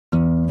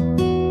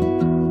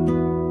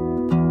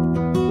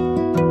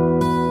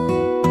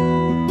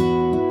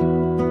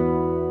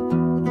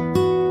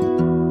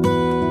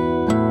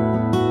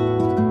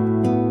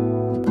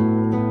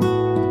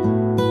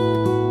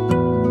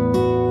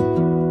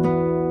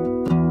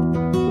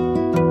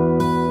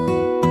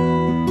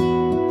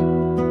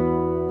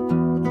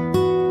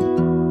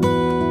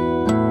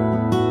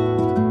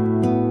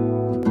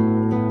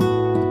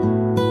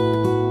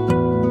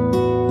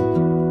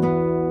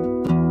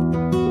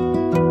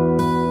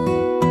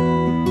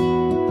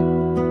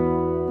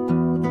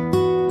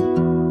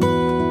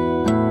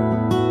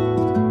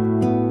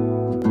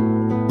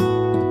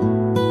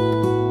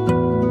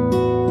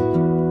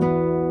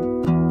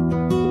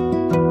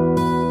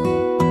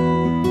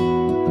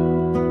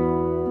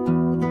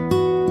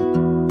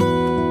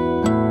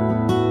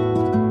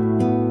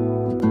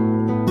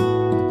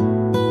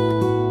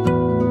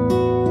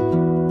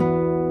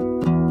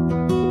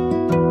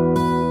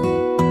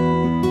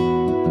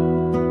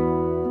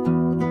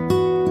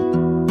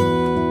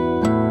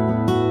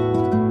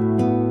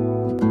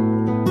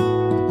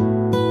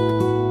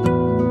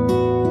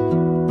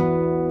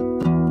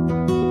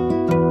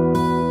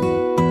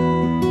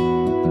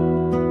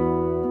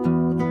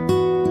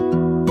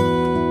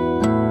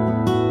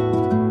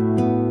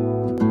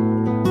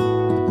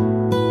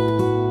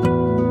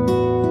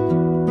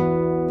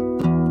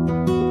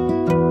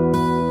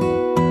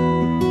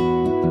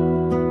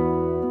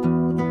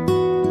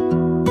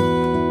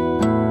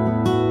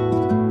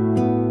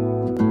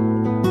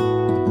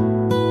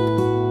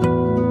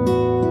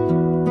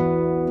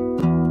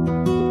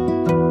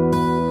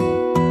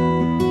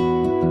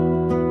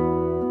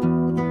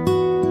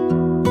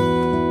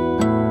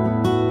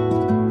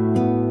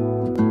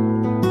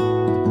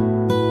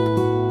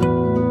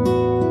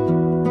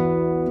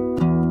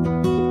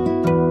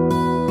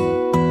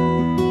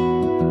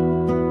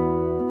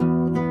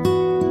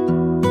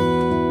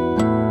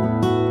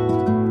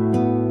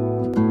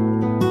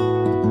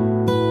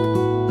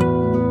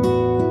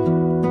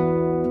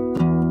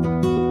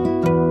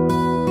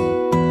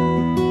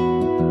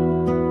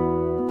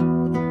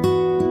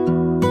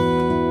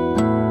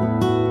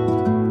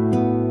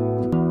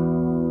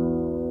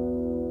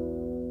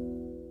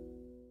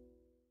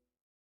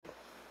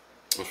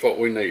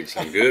made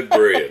some good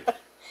bread.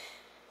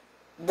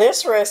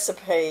 This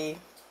recipe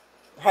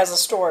has a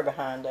story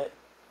behind it.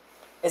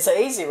 It's an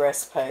easy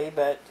recipe,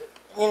 but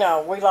you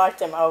know, we like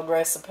them old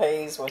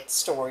recipes with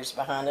stories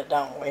behind it,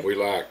 don't we? We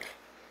like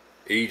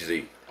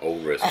easy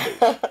old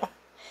recipes.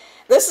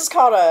 This is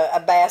called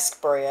a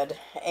Basque bread,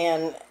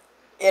 and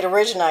it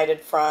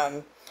originated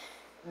from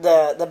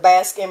the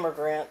Basque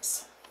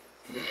immigrants.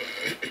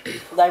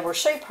 They were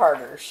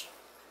sheepherders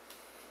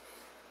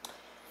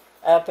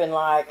up in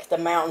like the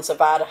mountains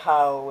of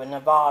Idaho and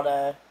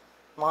Nevada,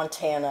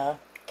 Montana,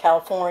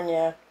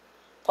 California,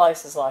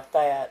 places like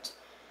that.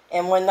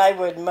 And when they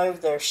would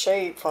move their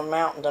sheep from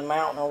mountain to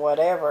mountain or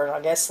whatever,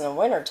 I guess in the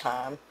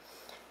wintertime,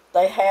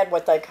 they had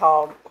what they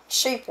called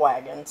sheep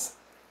wagons.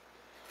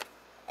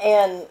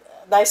 And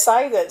they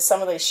say that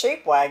some of these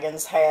sheep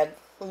wagons had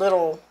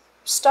little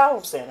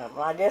stoves in them.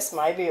 I guess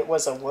maybe it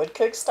was a wood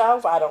cook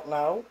stove, I don't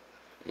know.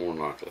 More than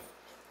likely.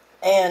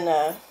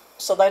 And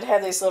so they'd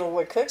have these little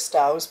wood cook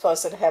stoves,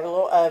 plus they'd have a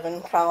little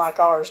oven, kind of like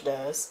ours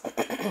does.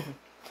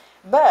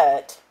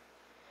 But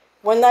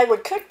when they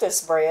would cook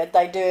this bread,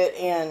 they do it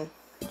in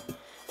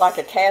like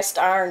a cast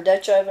iron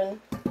Dutch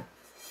oven.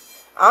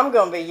 I'm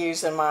going to be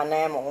using my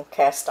enamel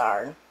cast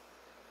iron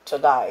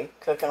today,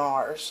 cooking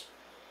ours.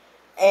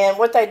 And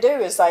what they do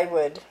is they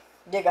would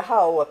dig a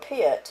hole, a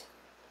pit,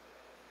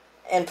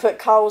 and put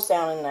coals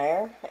down in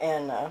there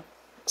and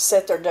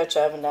set their Dutch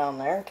oven down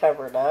there and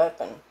cover it up,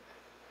 and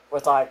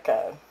with like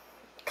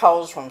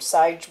coals from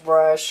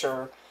sagebrush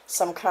or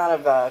some kind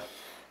of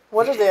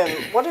what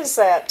is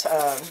that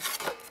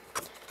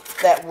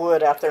that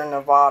wood out there in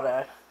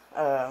Nevada?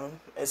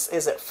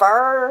 Is it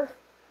fir?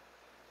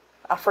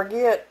 I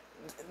forget.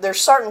 There's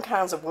certain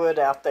kinds of wood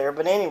out there,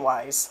 but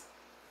anyways,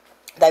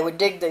 they would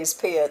dig these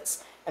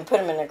pits and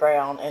put them in the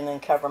ground and then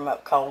cover them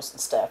up with coals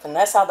and stuff, and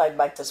that's how they'd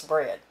bake this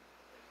bread.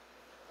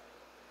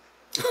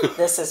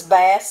 This is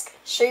Basque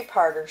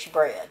sheepherders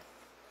bread.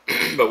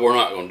 But we're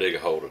not going to dig a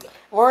hole today.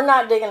 We're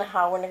not digging a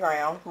hole in the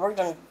ground. We're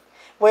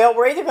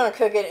either going to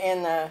cook it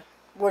in the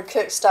wood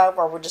cook stove,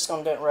 or we're just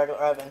going to do it in a regular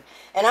oven.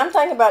 And I'm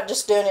thinking about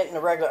just doing it in a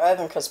regular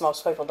oven because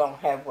most people don't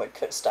have wood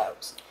cook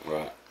stoves.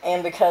 Right.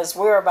 And because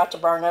we're about to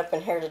burn up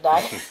in here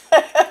today,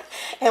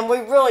 and we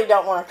really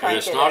don't want to crank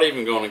it. And it's not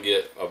even going to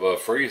get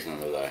above freezing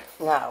today.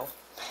 No.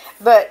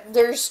 But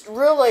there's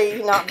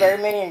really not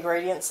very many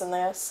ingredients in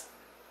this.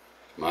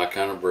 My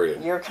kind of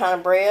bread. Your kind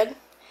of bread.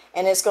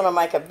 And it's going to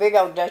make a big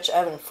old Dutch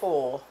oven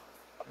full.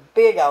 A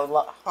big old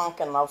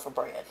honking loaf of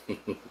bread.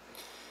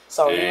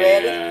 So are you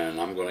ready? And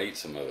I'm going to eat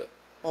some of it.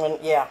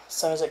 Yeah, as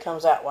soon as it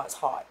comes out while it's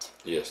hot.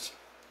 Yes.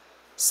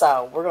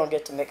 So we're going to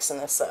get to mixing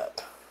this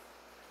up.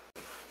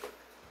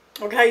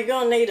 Okay, you're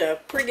going to need a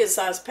pretty good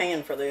sized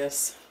pan for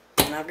this.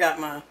 And I've got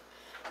my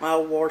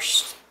old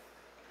washed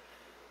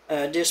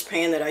dish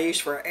pan that I use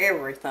for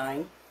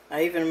everything.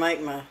 I even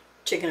make my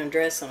chicken and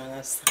dressing in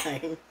this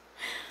thing.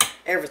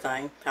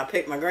 Everything. I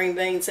pick my green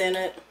beans in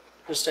it.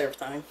 Just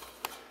everything.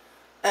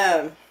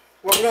 What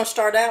we're going to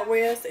start out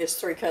with is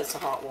 3 cups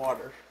of hot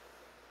water.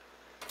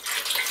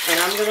 And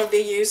I'm going to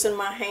be using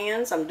my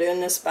hands. I'm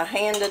doing this by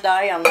hand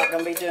today. I'm not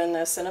going to be doing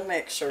this in a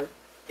mixer.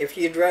 If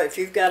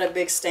you've got a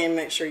big stand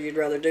mixer you'd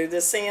rather do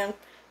this in,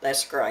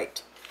 that's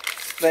great.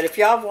 But if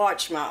y'all have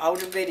watched my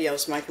older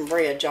videos making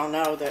bread, y'all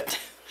know that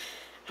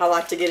I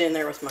like to get in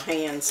there with my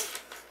hands.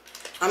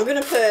 I'm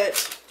going to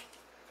put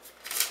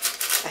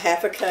a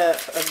half a cup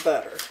of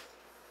butter.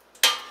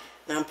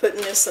 Now I'm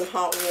putting this in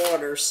hot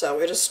water so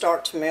it'll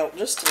start to melt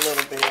just a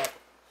little bit.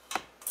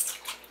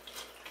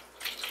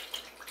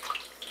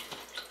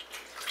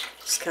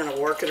 Just kind of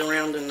work it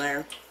around in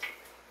there.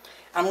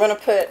 I'm going to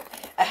put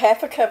a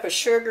half a cup of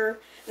sugar.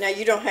 Now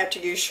you don't have to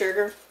use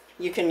sugar.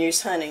 You can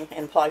use honey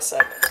in place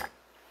of it.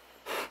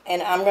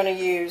 And I'm going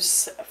to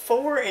use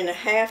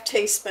 4½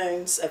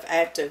 teaspoons of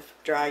active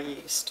dry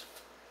yeast.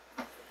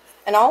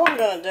 And all I'm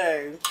going to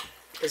do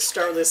is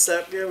stir this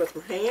up good with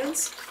my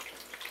hands.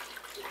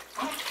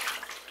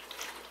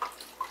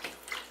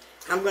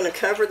 I'm going to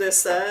cover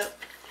this up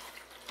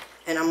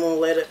and I'm going to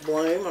let it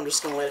bloom. I'm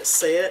just going to let it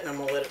sit and I'm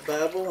going to let it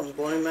bubble and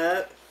bloom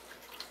up.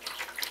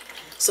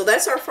 So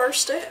that's our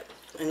first step,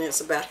 and it's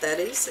about that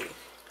easy.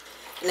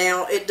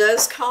 Now it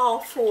does call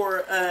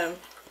for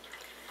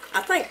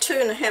I think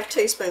 2½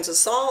 teaspoons of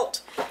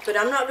salt, but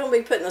I'm not going to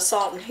be putting the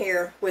salt in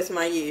here with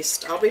my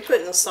yeast. I'll be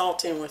putting the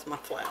salt in with my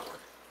flour.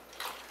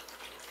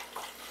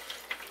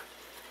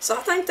 So I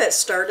think that's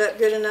stirred up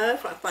good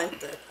enough. I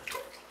think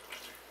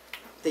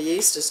the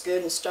yeast is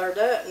good and stirred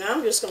up. Now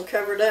I'm just going to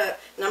cover it up.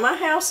 Now my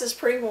house is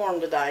pretty warm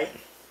today.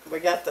 We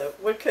got the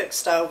wood cook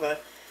stove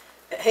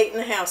heating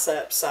the house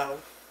up, so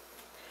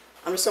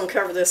I'm just going to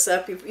cover this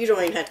up. You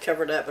don't even have to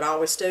cover it up, but I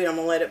always do. I'm going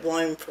to let it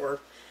bloom for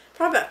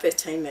probably about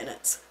 15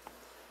 minutes.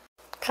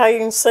 Okay, you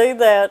can see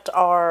that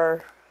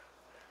our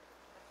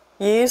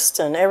yeast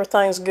and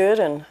everything's good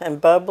and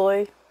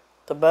bubbly.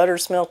 The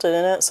butter's melted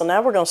in it. So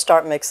now we're going to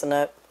start mixing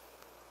up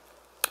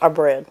our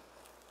bread.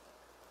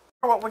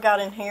 What we got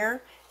in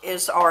here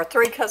is our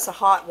 3 cups of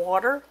hot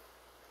water,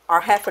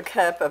 our half a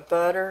cup of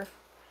butter,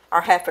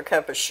 our half a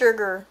cup of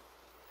sugar,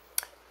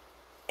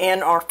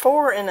 and are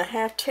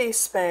 4½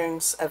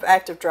 teaspoons of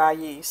active dry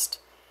yeast.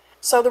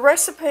 So the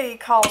recipe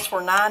calls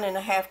for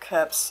 9½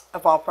 cups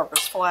of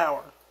all-purpose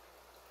flour.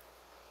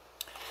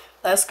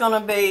 That's going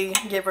to be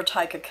give or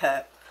take a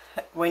cup.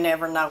 We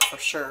never know for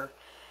sure.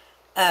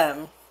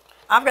 I've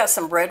got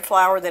some bread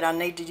flour that I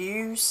need to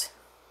use.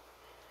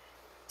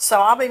 So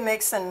I'll be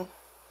mixing,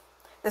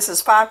 this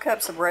is 5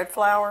 cups of bread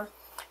flour,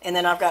 and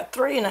then I've got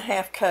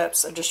 3½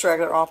 cups of just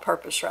regular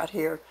all-purpose right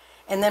here.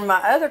 And then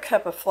my other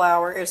cup of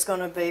flour is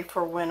going to be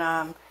for when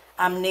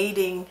I'm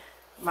kneading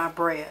my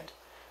bread.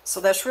 So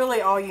that's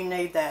really all you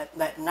need that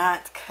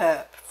 9th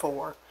cup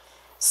for.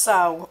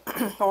 So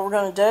what we're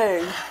going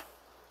to do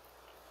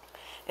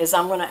is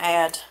I'm going to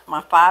add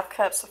my 5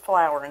 cups of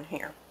flour in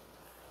here.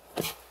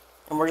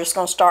 And we're just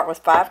going to start with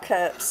 5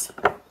 cups.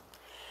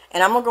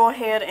 And I'm going to go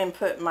ahead and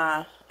put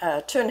my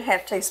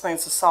 2½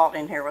 teaspoons of salt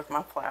in here with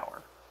my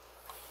flour.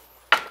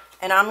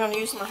 And I'm going to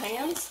use my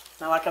hands.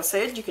 Now, like I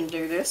said, you can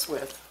do this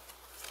with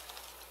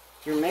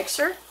your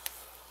mixer.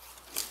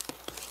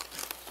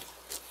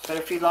 But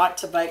if you like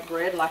to bake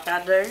bread like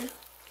I do,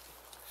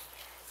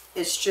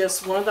 it's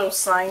just one of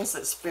those things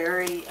that's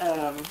very,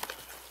 I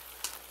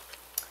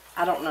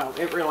don't know,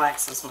 it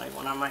relaxes me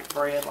when I make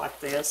bread like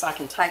this. I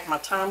can take my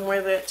time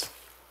with it,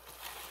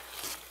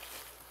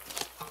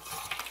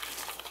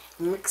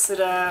 mix it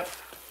up.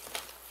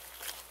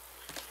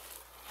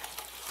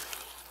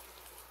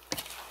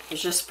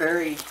 It's just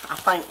very, I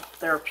think,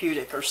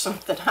 therapeutic or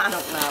something, I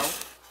don't know.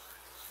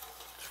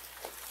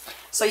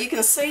 So you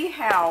can see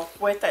how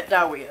wet that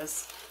dough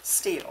is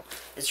still.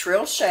 It's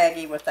real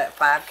shaggy with that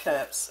 5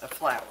 cups of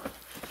flour.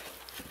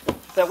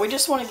 But we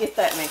just want to get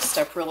that mixed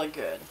up really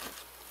good.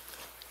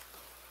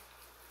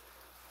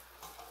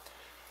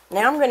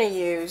 Now I'm going to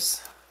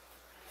use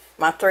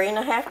my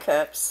 3½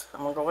 cups.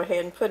 I'm going to go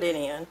ahead and put it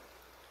in.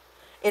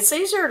 It's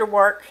easier to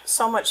work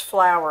so much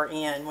flour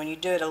in when you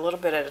do it a little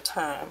bit at a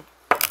time.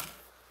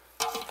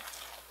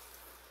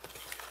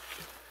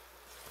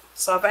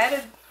 So I've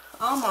added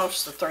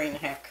almost the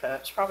 3½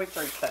 cups, probably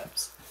 3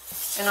 cups.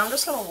 And I'm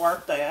just going to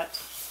work that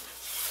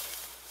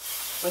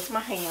with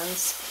my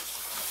hands.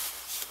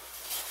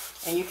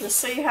 And you can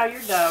see how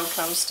your dough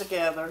comes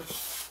together.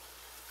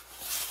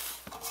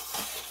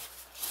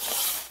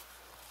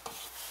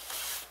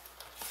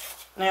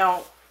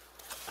 Now,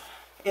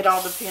 it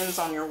all depends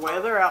on your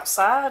weather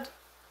outside.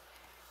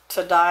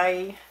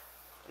 Today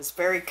is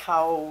very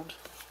cold.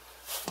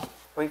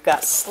 We've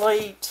got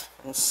sleet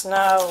and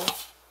snow.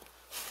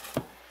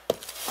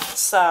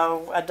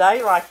 So a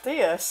day like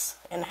this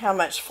and how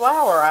much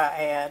flour I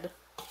add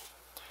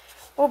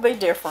will be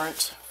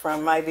different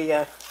from maybe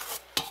a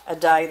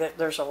day that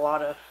there's a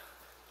lot of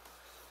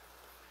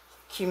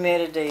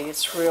humidity.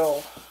 It's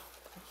real,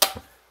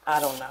 I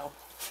don't know,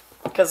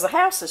 because the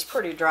house is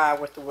pretty dry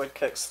with the wood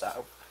cook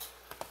stove.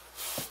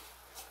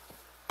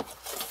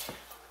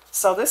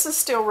 So this is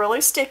still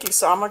really sticky,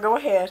 so I'm going to go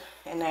ahead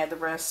and add the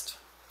rest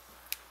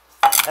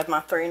of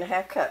my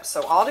 3½ cups.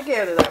 So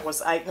altogether that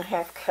was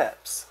 8½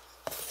 cups.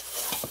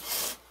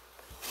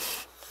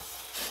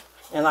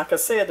 And like I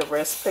said, the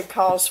recipe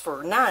calls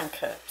for 9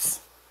 cups.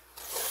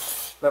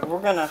 But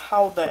we're going to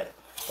hold that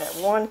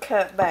 1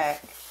 cup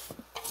back.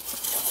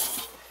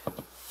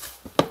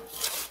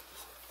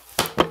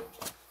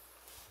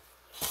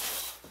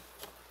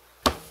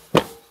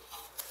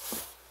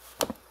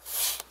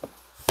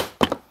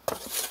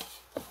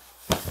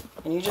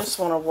 And you just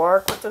want to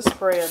work with this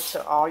bread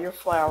till all your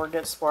flour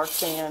gets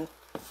worked in.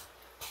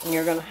 And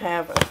you're going to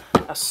have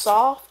a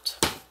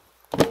soft,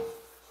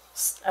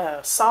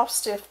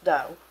 stiff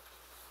dough.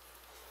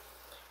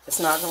 It's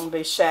not going to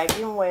be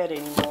shaggy and wet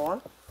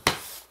anymore.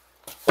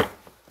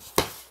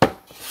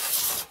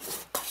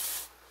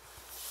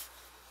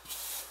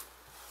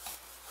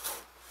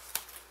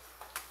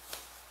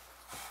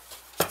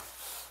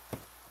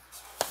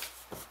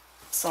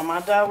 So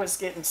my dough is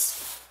getting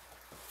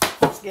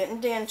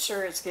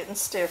denser, it's getting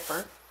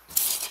stiffer.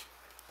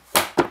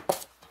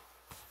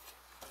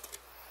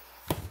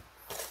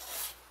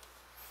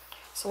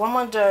 So what I'm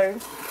going to do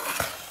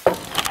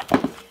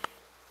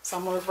is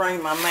I'm going to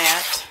bring my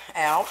mat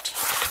out.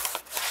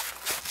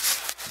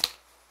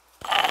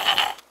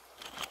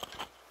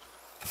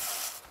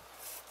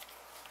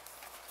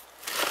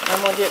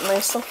 I'm going to get me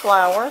some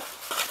flour.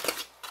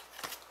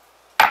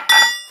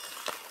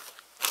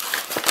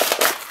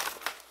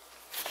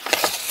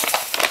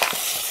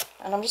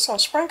 And I'm just going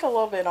to sprinkle a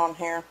little bit on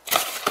here.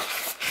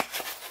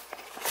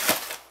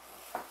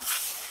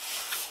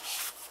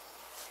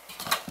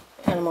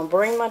 And I'm going to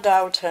bring my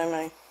dough to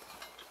me.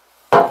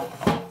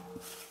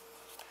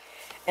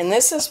 And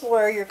this is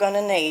where you're going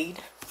to knead.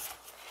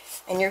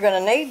 And you're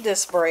going to knead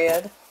this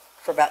bread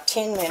for about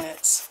 10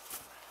 minutes.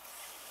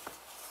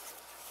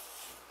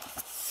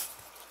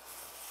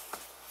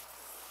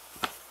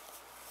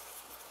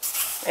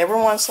 Every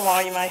once in a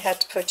while you may have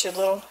to put your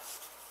little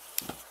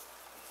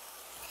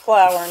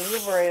flour under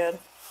your bread,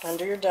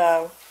 under your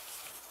dough.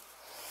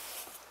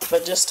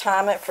 But just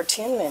time it for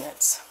 10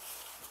 minutes.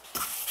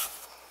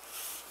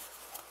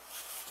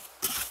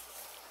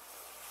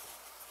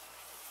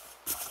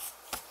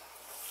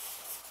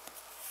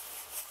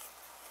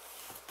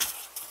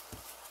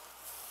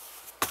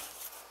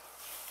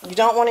 You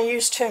don't want to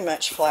use too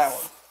much flour.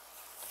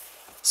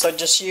 So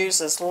just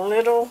use as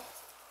little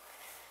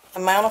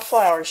amount of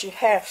flour as you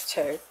have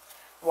to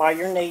while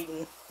you're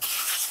kneading.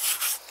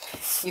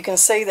 You can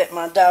see that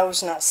my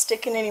dough's not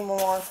sticking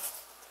anymore.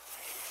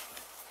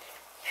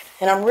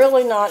 And I'm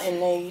really not in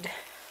need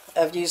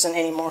of using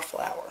any more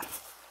flour.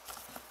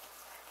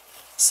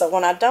 So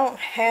when I don't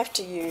have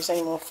to use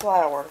any more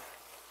flour,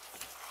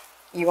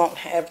 you won't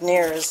have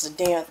near as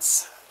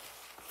dense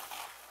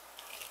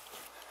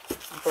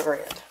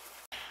bread.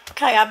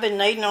 Okay, I've been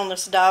kneading on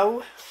this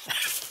dough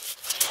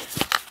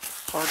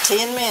for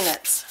 10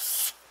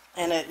 minutes.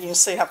 And you can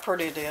see how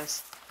pretty it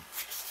is.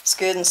 It's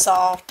good and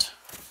soft.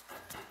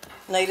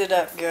 Kneaded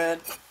up good.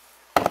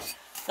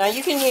 Now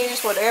you can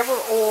use whatever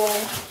oil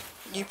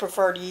you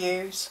prefer to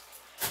use.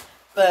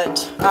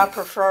 But I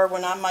prefer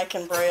when I'm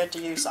making bread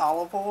to use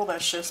olive oil.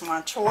 That's just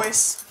my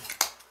choice.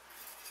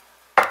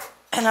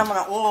 And I'm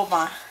going to oil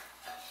my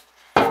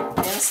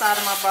inside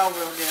of my bowl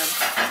real good.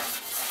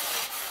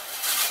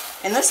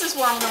 And this is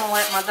where I'm going to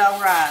let my dough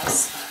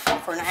rise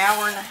for an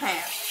hour and a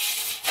half.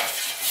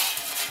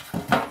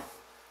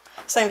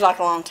 Seems like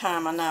a long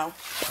time, I know.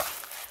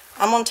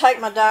 I'm going to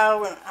take my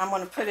dough and I'm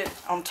going to put it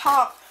on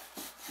top.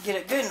 Get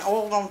it good and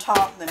oiled on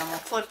top. Then I'm going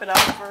to flip it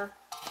over.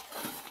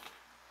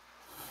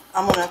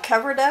 I'm going to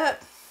cover it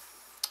up.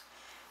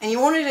 And you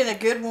want it in a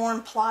good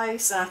warm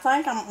place. And I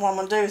think what I'm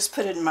going to do is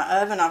put it in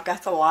my oven. I've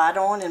got the light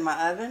on in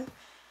my oven.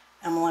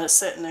 I'm going to let it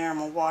sit in there. I'm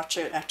going to watch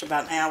it after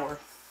about an hour.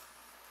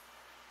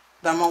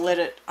 But I'm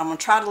going to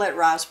try to let it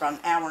rise for about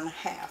an hour and a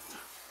half.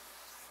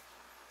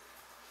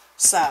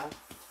 So,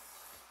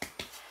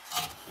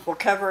 we'll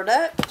cover it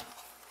up.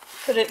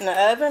 Put it in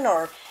the oven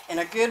or in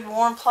a good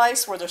warm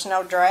place where there's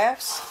no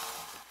drafts.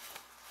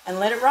 And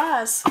let it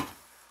rise.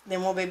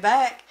 Then we'll be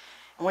back.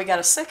 And we got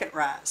a second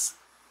rise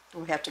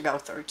we have to go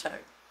through too.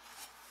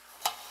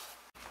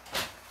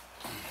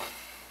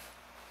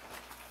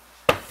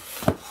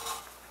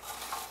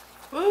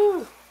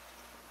 Woo!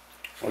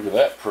 Look at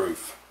that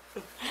proof.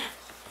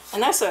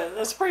 And that's a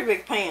pretty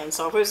big pan,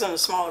 so if it was in a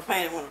smaller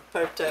pan it would have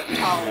poked up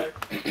taller.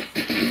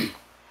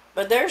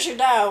 But there's your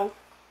dough.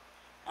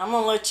 I'm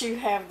gonna let you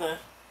have the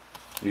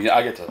You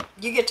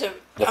get to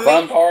the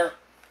fun part.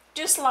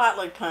 Just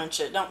lightly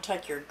punch it. Don't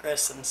take your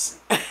aggressors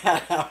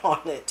on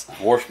it.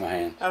 Wash my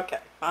hands. Okay,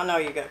 I know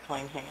you got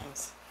clean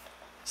hands.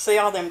 See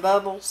all them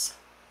bubbles?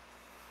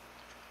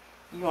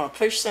 You want to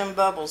push them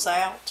bubbles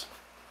out.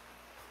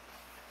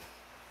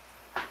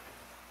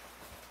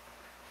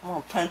 I'm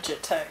going to punch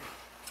it too.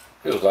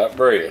 Feels like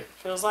bread.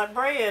 Feels like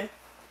bread.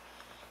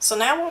 So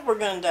now what we're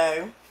going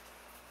to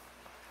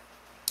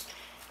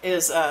do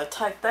is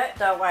take that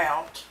dough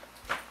out.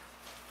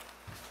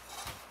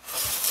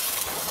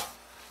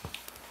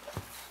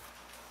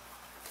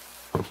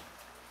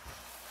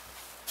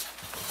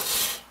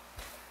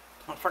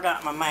 I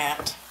forgot my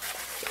mat.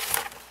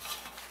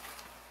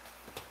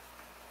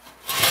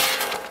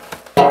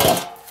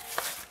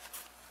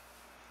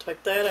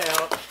 Take that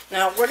out.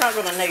 Now, we're not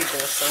going to need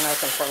this or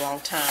nothing for a long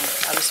time.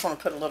 I just want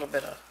to put a little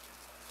bit of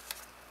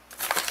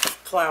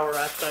flour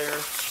right there.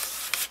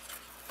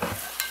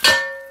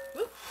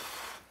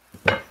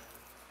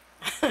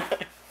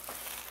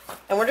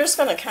 And we're just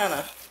going to kind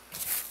of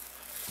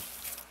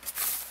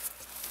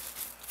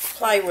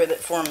play with it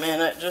for a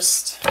minute.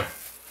 Just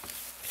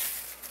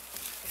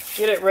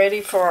get it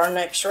ready for our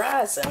next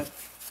rising,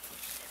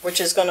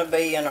 which is going to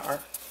be in our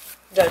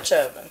Dutch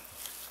oven.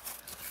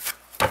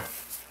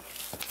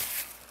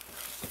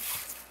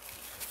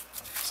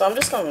 So I'm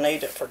just going to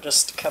knead it for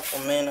just a couple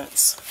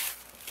minutes.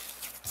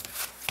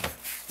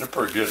 They're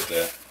pretty good at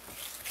that.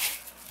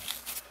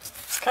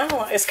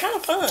 It's kind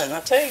of fun,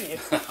 I tell you.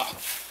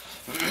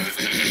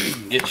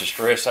 Get your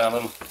stress out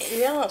of them.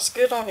 Yeah, it's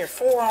good on your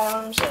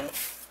forearms and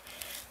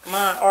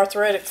my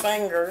arthritic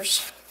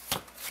fingers.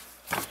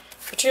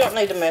 But you don't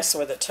need to mess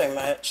with it too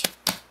much.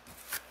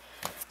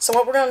 So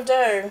what we're going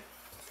to do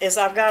is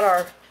I've got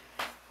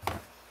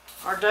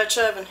our Dutch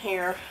oven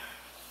here.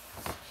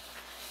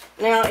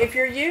 Now, if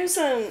you're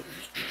using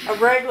a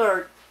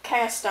regular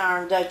cast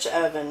iron Dutch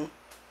oven,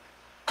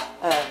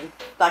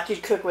 like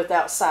you'd cook with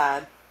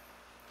outside,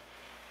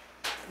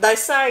 they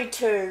say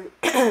to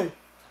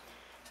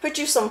put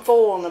you some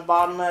foil on the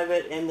bottom of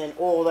it and then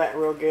oil that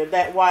real good.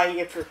 That way,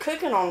 if you're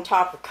cooking on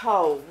top of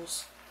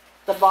coals,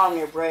 the bottom of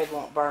your bread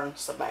won't burn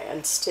so bad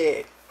and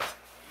stick.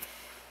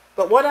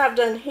 But what I've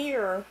done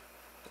here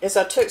is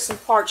I took some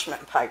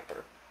parchment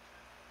paper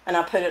and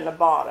I put it in the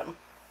bottom.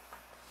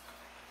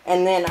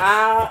 And then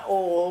I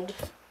oiled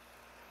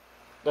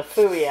the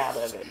fooey out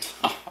of it.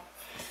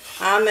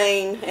 I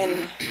mean,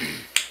 and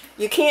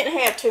you can't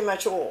have too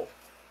much oil.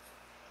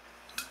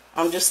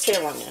 I'm just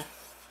telling you.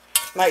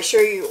 Make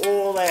sure you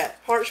oil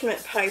that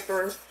parchment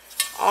paper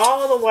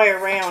all the way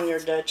around your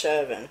Dutch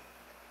oven.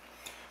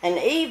 And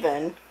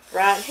even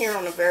right here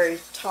on the very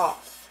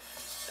top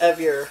of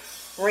your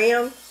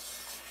rim.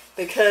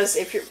 Because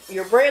if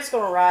your bread's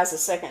going to rise a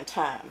second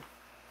time.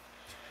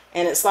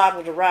 And it's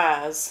liable to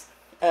rise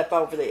up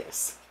over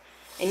this,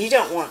 and you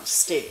don't want it to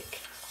stick.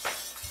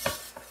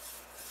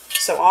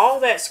 So so all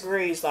that's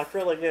greased like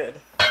really good.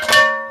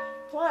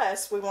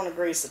 Plus, we want to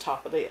grease the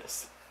top of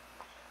this.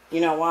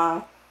 You know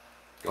why?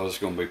 Because it's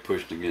going to be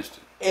pushed against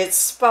it. It's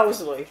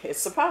supposed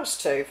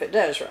to if it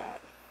does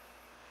right.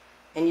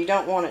 And you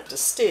don't want it to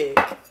stick,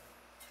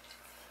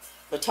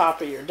 the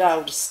top of your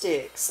dough to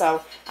stick.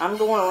 So I'm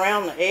going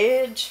around the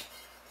edge,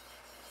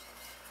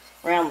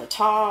 around the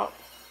top.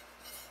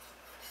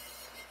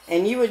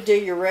 And you would do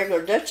your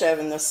regular Dutch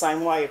oven the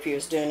same way if you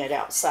was doing it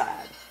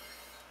outside.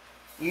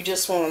 You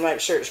just want to make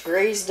sure it's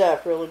greased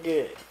up really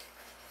good.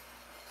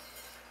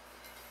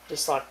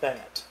 Just like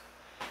that.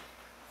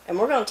 And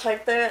we're going to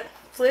take that,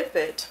 flip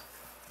it,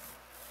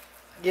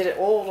 get it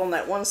oiled on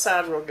that one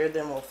side real good,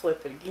 then we'll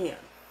flip it again.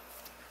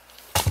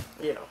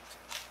 Yeah.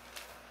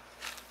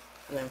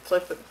 And then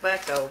flip it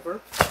back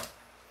over.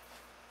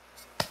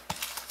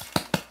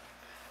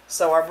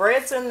 So our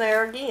bread's in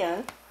there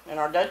again, in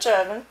our Dutch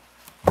oven.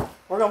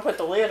 We're going to put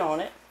the lid on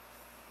it.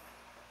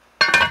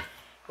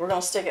 We're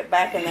going to stick it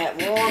back in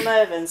that warm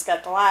oven. It's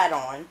got the light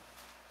on.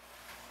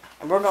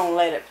 And we're going to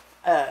let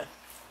it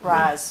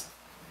rise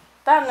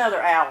about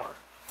another hour.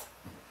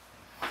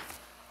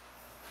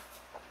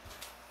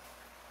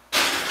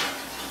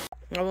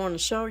 I want to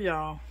show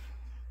y'all.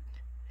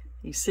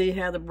 You see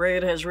how the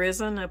bread has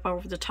risen up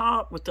over the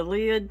top with the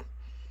lid?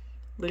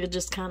 Lid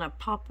just kind of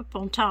pop up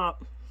on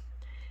top.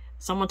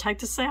 So I'm going to take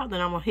this out, then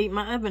I'm going to heat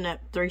my oven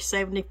up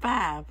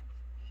 375.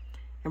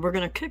 And we're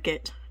going to cook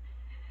it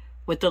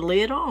with the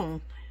lid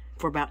on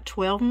for about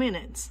 12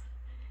 minutes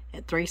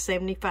at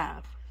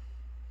 375.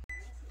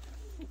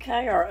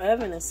 Okay, our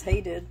oven is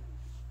heated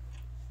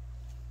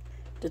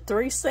to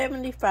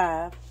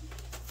 375.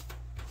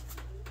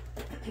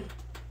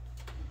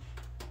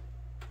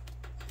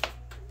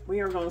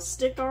 We are going to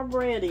stick our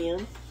bread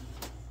in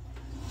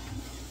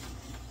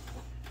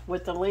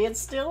with the lid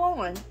still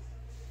on,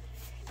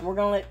 and we're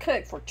going to let it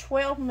cook for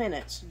 12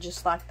 minutes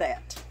just like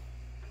that.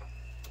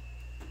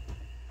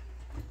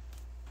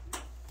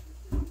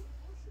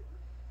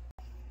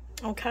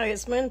 Okay,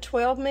 it's been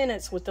 12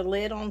 minutes with the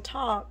lid on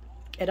top,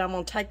 and I'm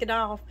going to take it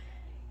off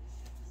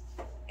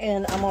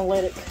and I'm going to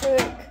let it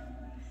cook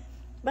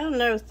about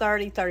another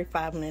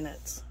 30-35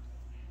 minutes.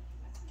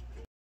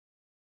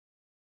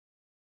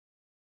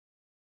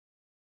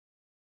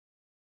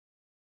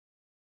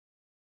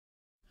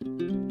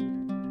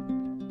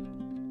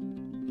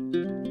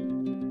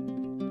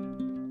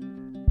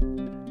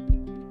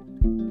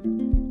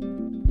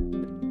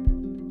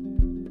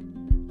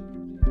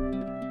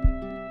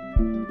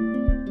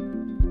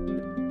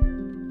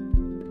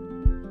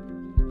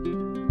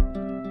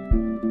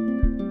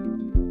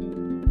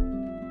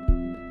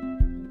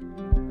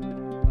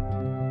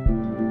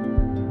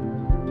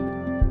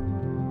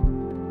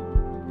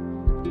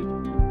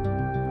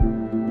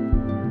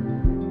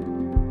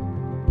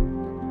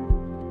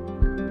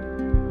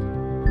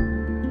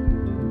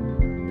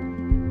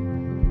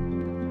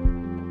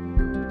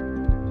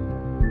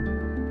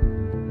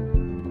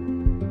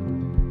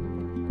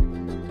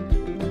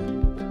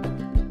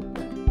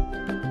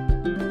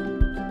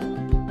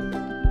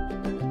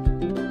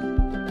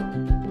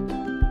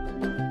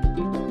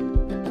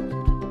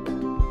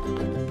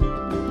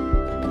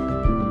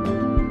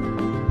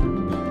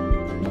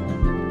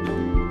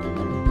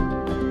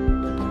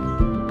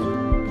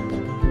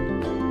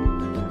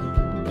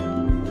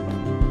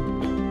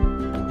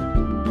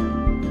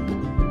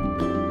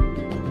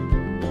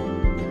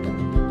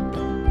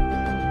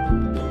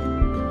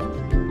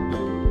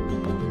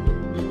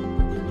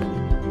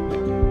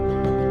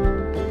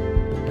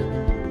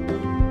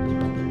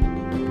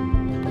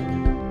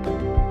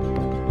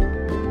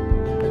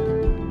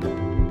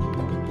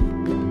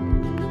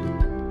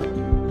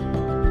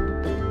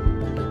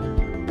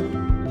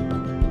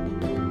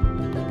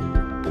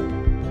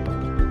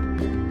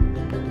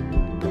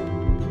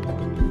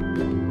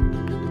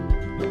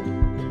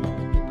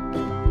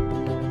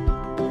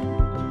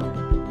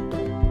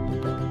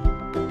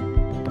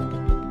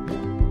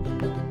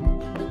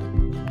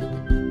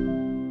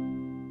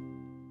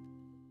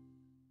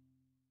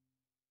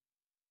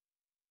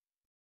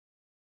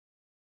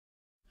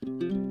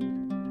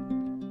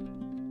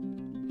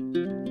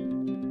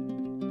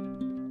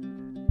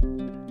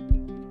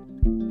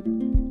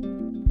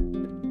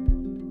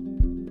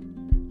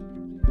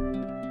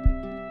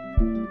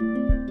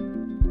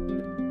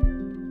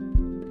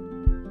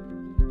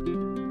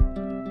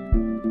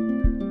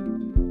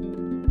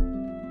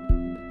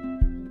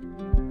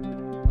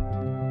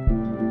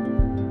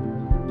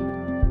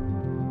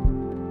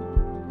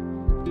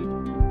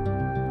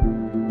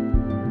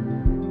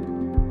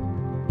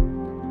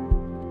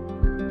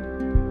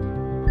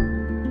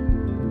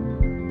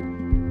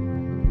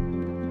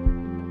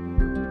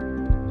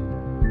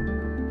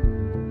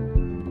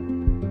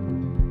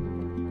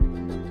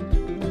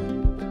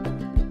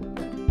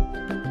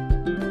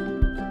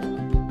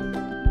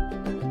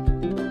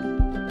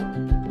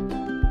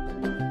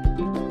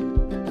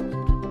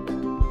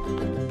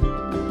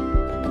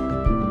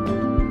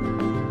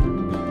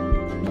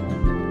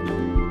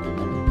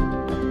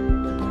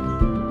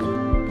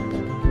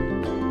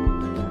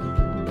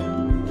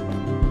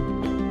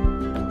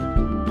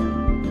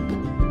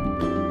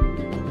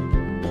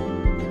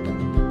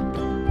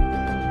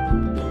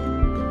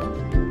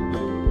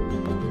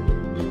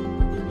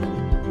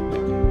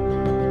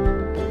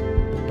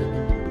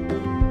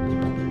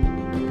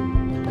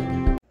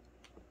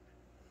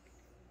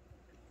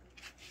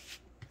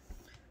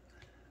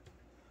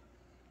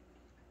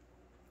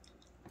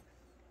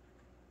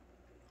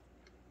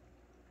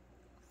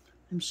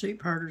 Them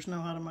sheepherders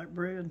know how to make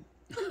bread.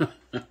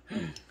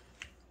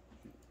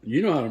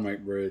 You know how to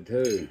make bread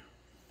too.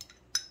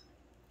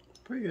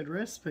 Pretty good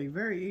recipe.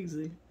 Very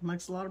easy.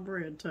 Makes a lot of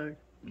bread too.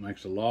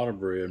 Makes a lot of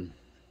bread.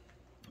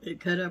 It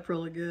cut up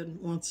really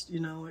good. Once, you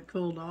know, it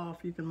cooled off,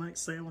 you can make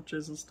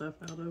sandwiches and stuff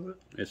out of it.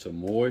 It's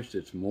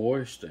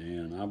moist,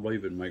 and I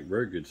believe it'd make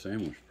very good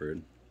sandwich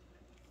bread.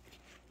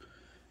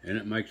 And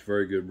it makes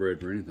very good bread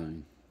for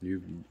anything.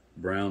 You've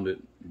browned it,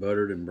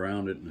 buttered and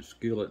browned it in a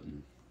skillet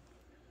and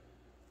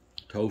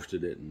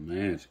toasted it, and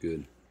man, it's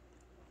good.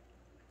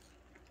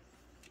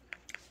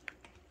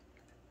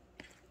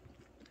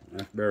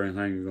 That's better than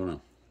anything you're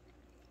gonna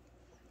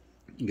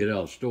get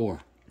out of the store.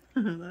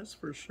 That's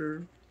for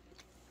sure.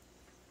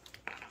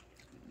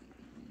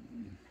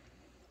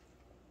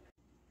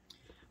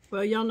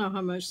 Well, y'all know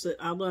how much that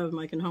I love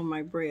making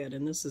homemade bread,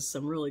 and this is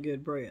some really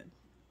good bread.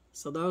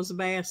 So those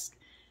Basque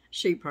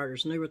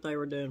sheepherders knew what they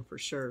were doing for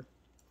sure.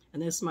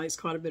 And this makes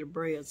quite a bit of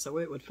bread, so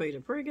it would feed a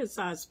pretty good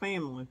sized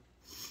family.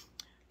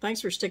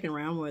 Thanks for sticking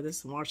around with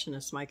us and watching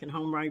us making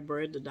homemade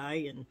bread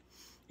today and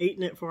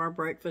eating it for our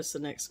breakfast the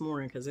next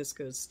morning, because it's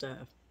good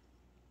stuff.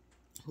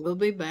 We'll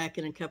be back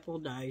in a couple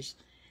of days.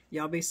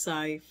 Y'all be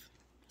safe,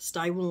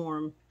 stay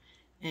warm,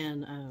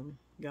 and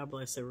God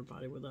bless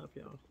everybody. We love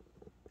y'all.